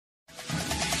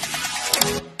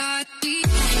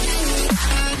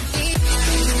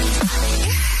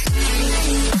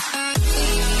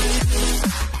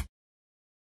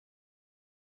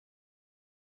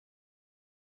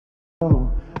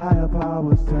Higher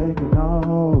powers taking a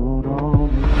hold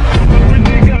on me.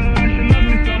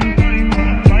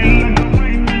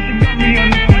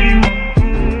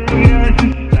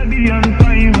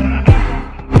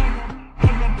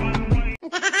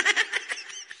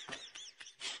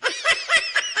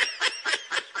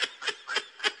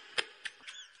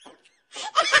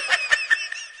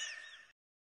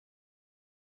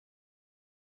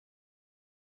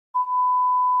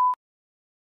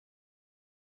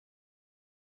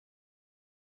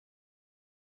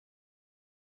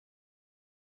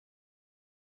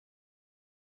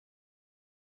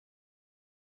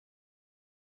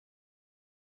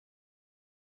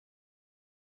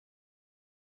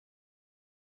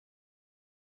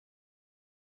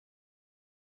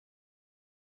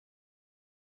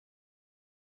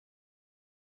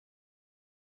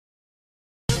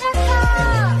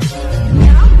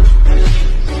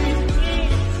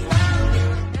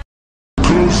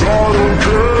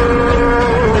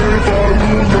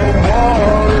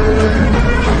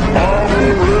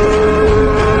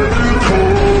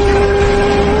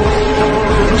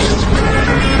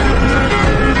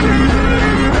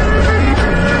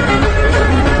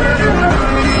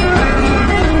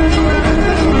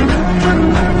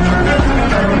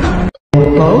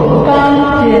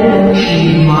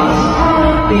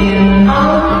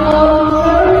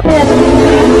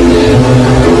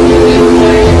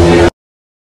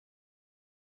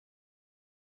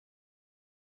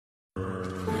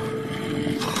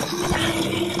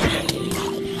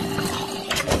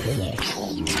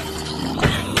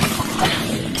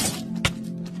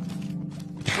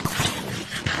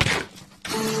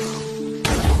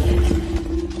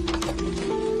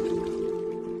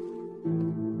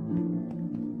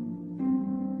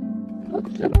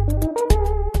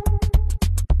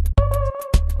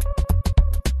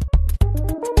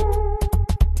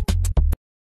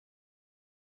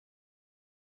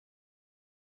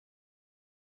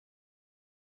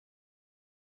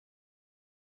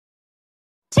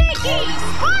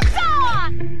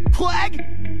 Flag,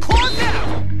 claw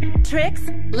down! Tricks,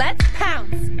 let's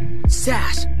pounce.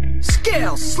 Sash,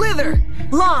 scale, slither!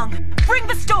 Long, bring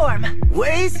the storm.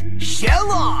 Ways,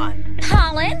 shell on!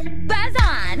 Pollen, buzz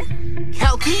on.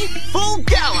 Kalki, full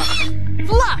gallop!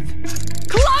 Fluff,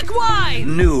 clockwise.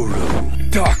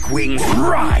 Nuru, dark wings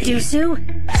ride! Dusu,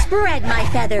 spread my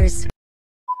feathers.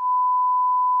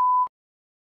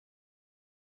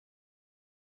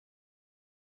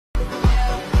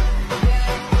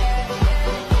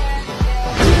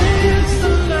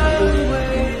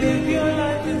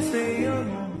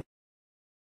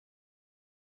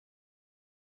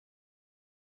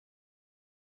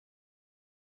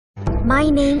 My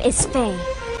name is Fei.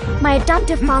 My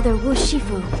adoptive father, Wu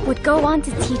Shifu, would go on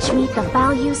to teach me the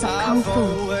values of Kung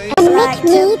Fu. And make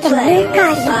me the new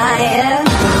guardian.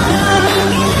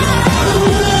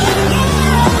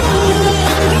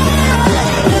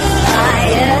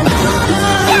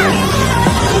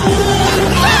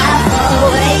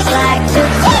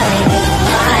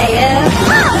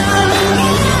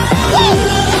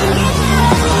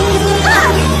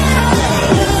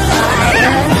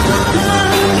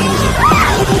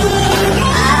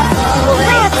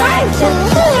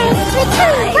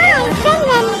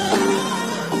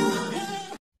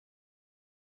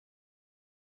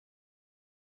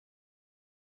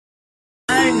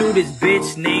 I knew this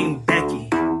bitch named Becky.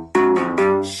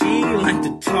 She liked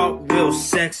to talk real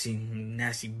sexy.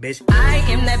 Nasty bitch. I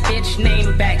am that bitch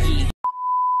named Becky.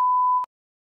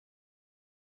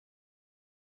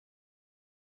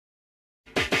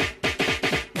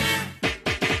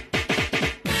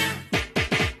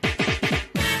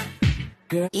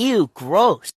 Ew,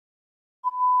 gross.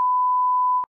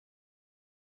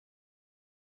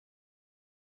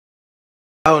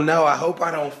 Oh no, I hope I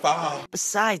don't fall.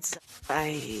 Besides,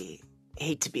 I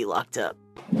hate to be locked up.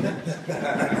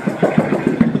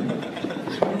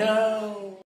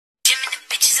 No.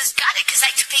 Bitches has got it 'cause I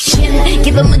took a shit.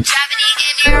 Give him a job and he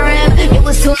gave me a rim. It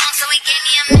was too long, so he gave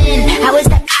me a min. How is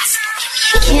that possible? Give me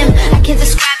a Kim. I can't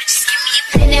describe it, just give me a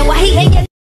pin. And why he ain't get.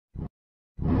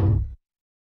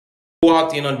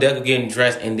 Walked in on deck getting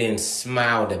dressed and then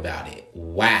smiled about it.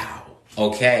 Wow.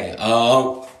 Okay.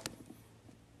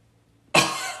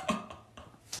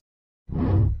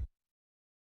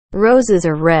 Roses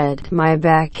are red, my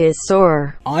back is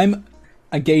sore. I'm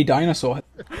a gay dinosaur.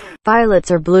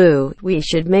 Violets are blue, we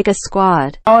should make a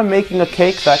squad. Now I'm making a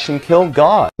cake that can kill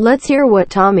God. Let's hear what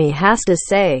Tommy has to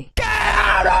say. Get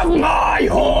out of my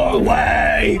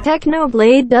hallway!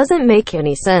 Technoblade doesn't make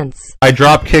any sense. I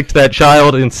drop-kicked that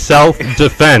child in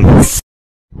self-defense.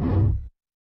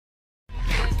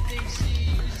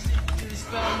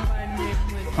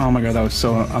 Oh my god, that was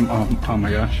so. Oh my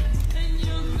gosh.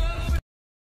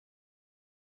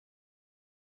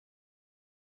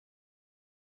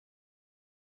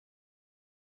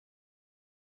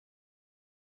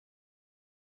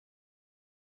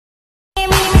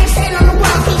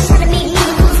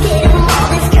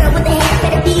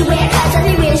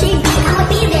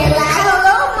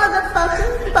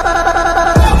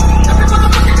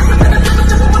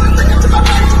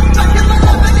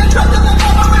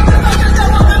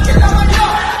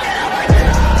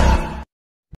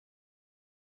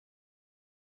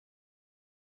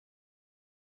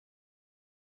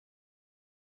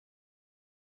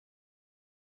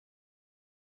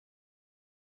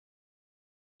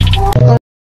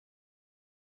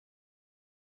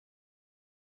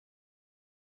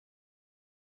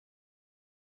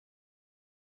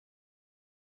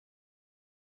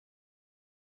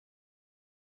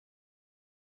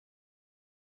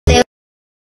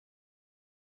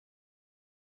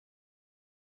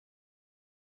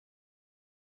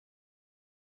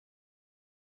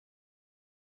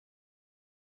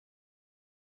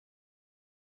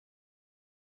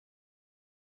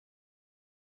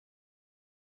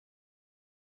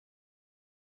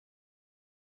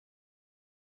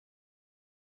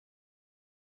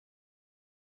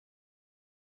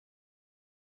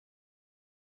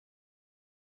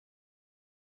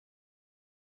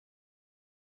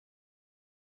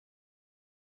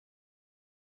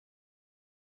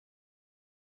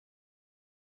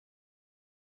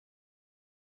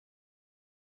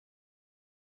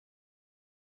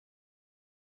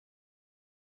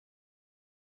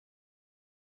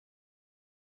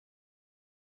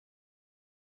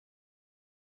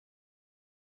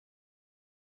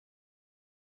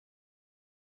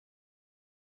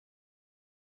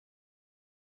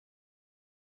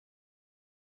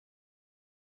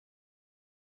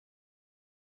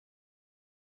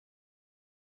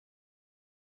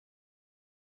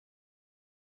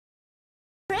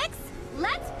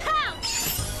 Let's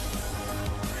pounce!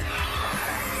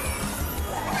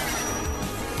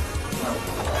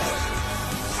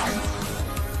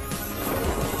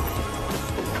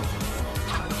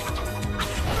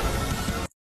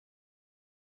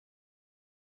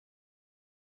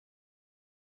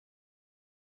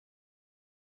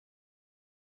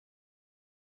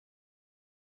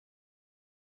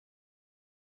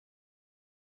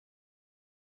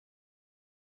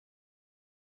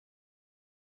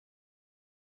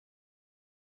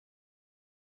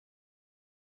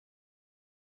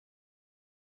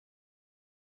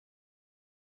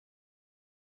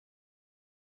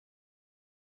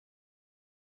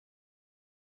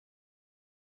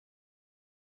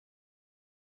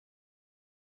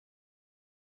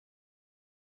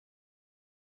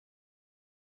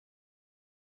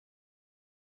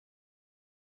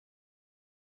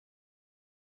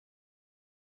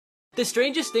 The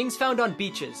strangest things found on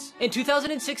beaches. In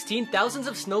 2016, thousands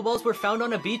of snowballs were found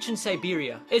on a beach in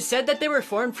Siberia. It's said that they were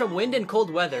formed from wind and cold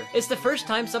weather. It's the first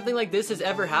time something like this has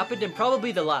ever happened and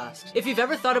probably the last. If you've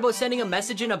ever thought about sending a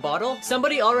message in a bottle,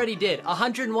 somebody already did,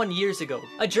 101 years ago.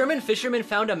 A German fisherman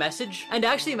found a message and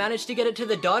actually managed to get it to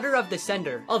the daughter of the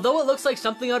sender. Although it looks like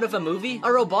something out of a movie,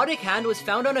 a robotic hand was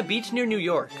found on a beach near New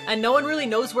York, and no one really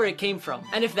knows where it came from.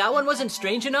 And if that one wasn't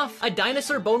strange enough, a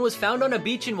dinosaur bone was found on a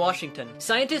beach in Washington.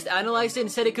 Scientists analyzed it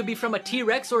and said it could be from a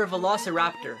T-Rex or a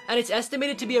Velociraptor, and it's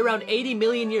estimated to be around 80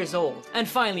 million years old. And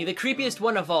finally, the creepiest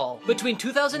one of all. Between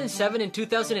 2007 and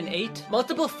 2008,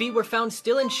 multiple feet were found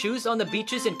still in shoes on the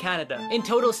beaches in Canada. In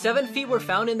total, 7 feet were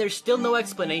found and there's still no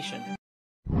explanation.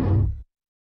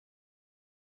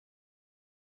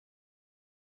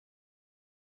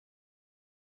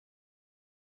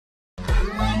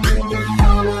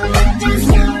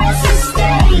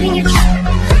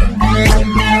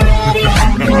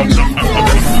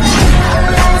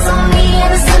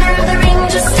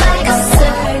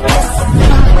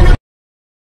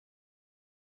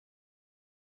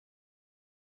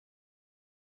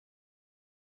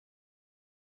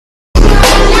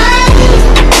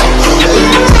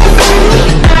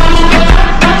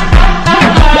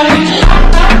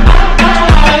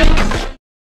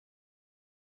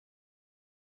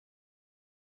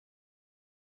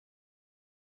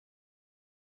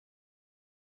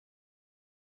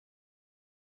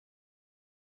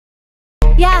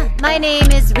 Yeah, my name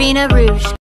is Rena Rouge.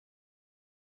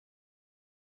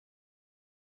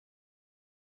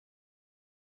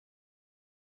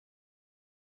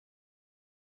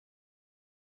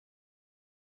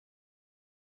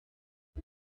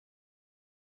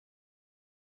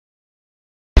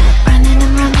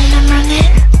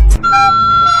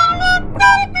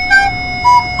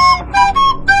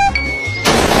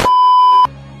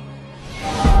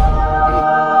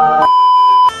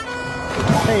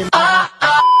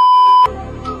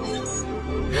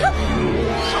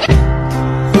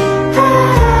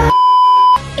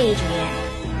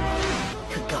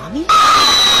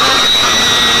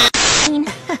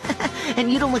 And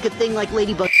you don't look a thing like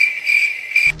Ladybug.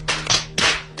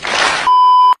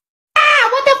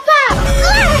 What the fuck?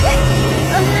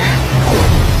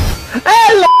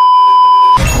 Hello!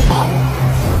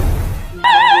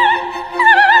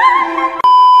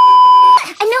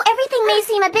 I know everything may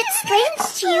seem a bit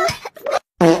strange to you.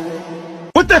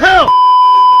 What the hell?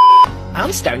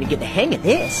 I'm starting to get the hang of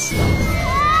this.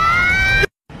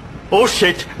 Oh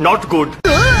shit, not good.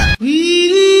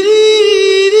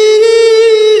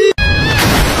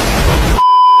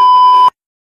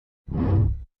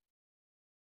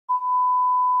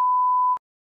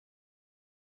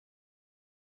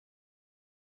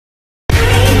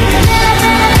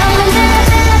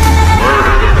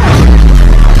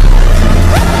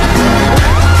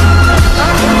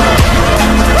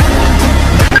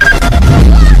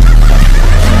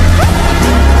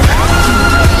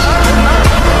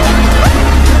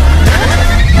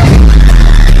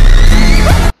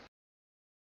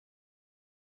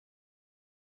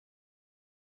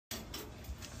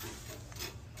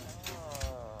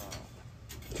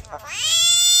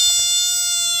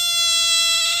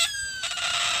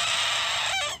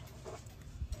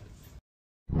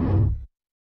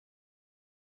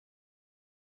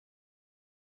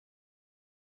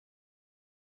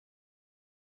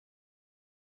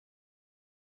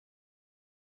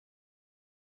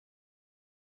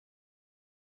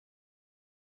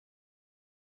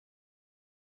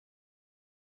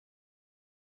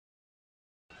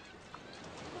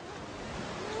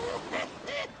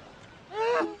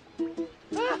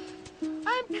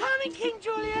 I'm coming, King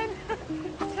Julian!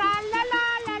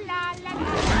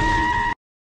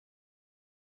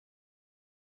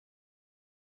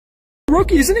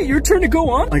 Rookie, isn't it your turn to go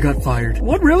on? I got fired.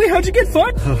 What, really? How'd you get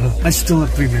fired? I still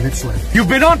have 3 minutes left. You've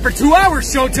been on for 2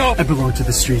 hours, Shoto! I belong to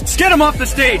the streets. Get him off the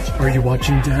stage! Are you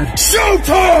watching, Dad?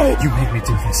 Shoto! You made me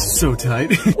do this. So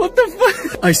tight. What the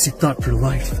fuck? Icy thought for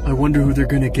life. I wonder who they're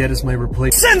gonna get as my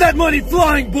replacement. Send that money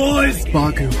flying, boys!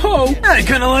 Baku. Oh, I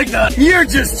kinda like that. You're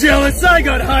just jealous I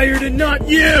got hired and not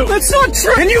you! That's not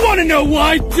true! And you wanna know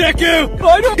why, Deku?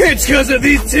 I don't- It's cause of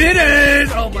these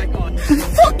titties! Oh my god.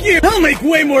 Fuck you! I'll make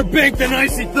way more bank than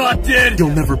Icy thought did! You'll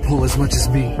never pull as much as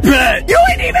me. Bet! You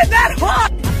ain't even that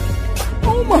hot!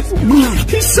 Oh my...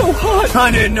 He's so hot!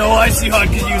 I didn't know Icy Hot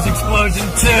could use explosion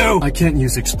too! I can't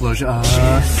use explosion,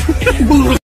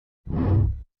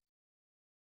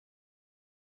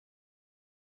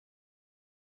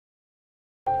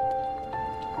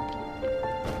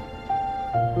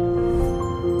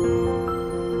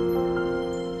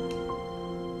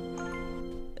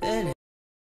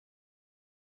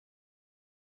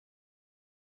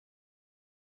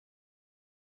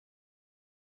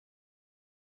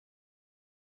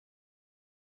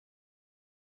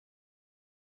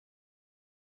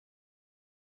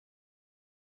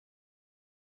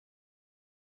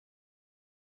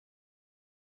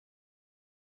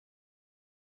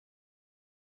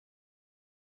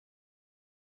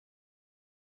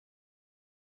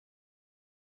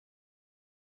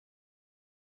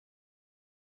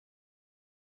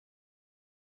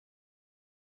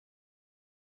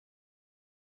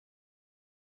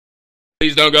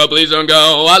 Please don't go, please don't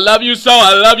go. I love you so,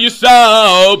 I love you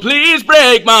so. Please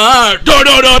break my heart. Door,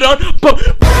 door, door, door.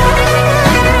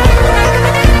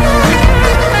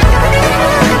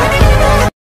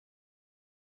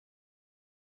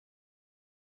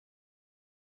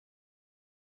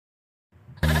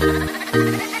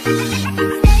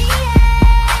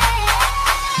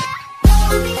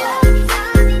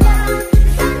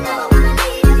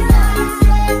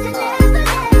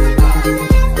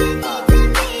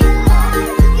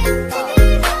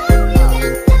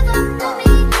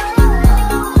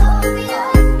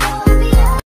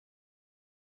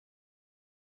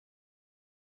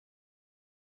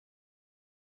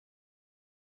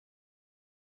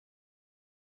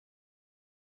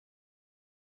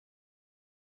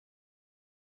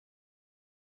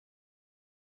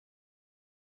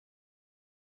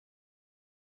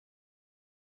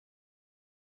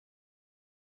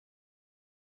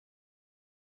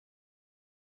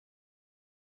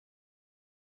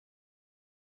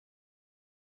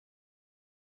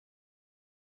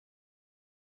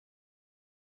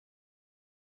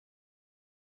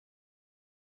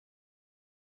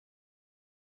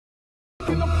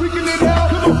 I'm freaking it out,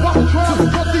 cause I'm trying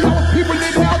to trust the other people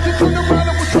it out. Just turned around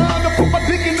and was trying to put my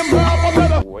dick in the mouth. I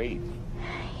better wait.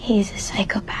 He's a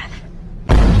psychopath.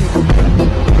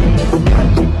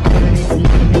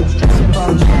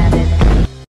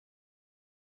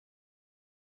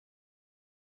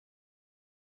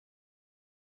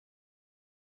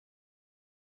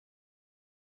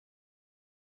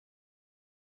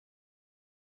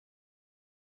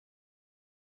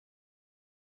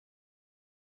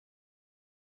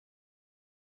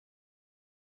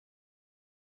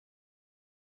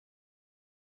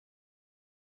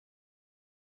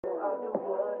 Freaking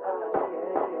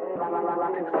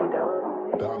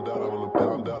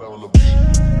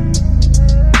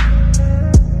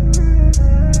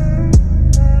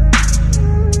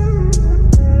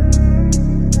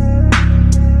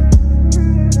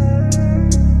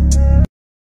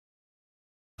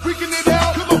it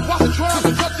out, cause I wasn't trying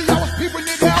to touch it, I was peeping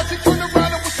it out. She turned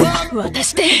around and was trying to 渡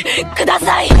してくだ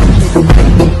さい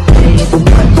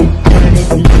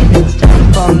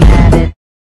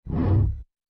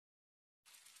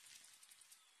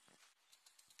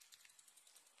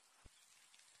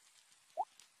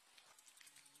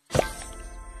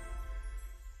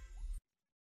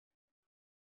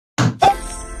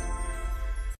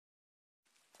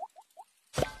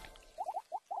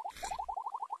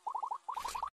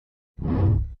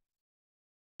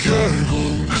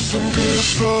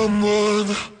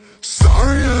someone.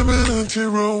 Sorry, I'm an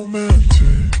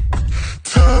anti-romantic.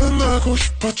 타는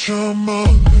싶었죠,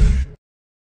 멀리.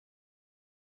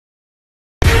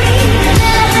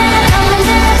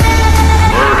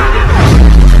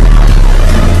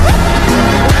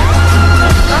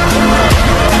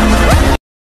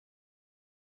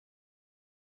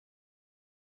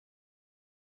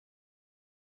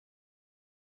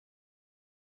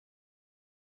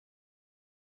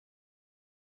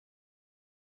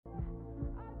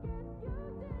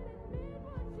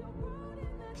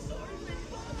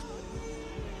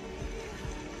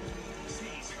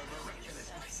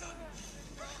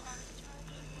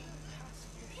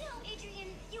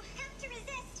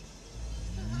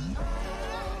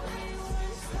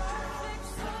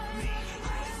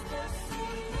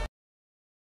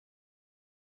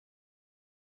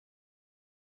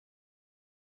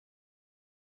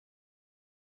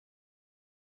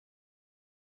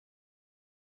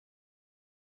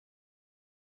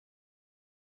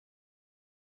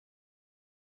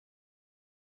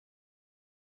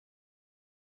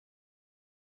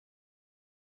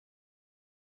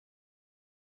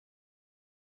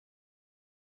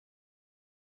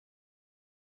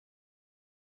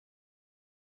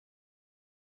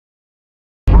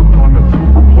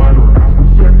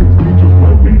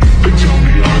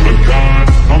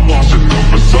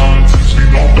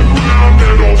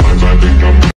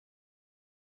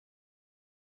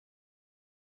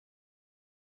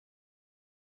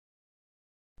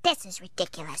 This is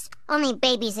ridiculous. Only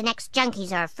babies and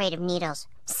ex-junkies are afraid of needles.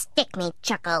 Stick me,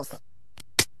 chuckles.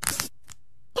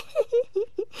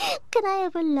 Can I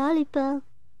have a lollipop?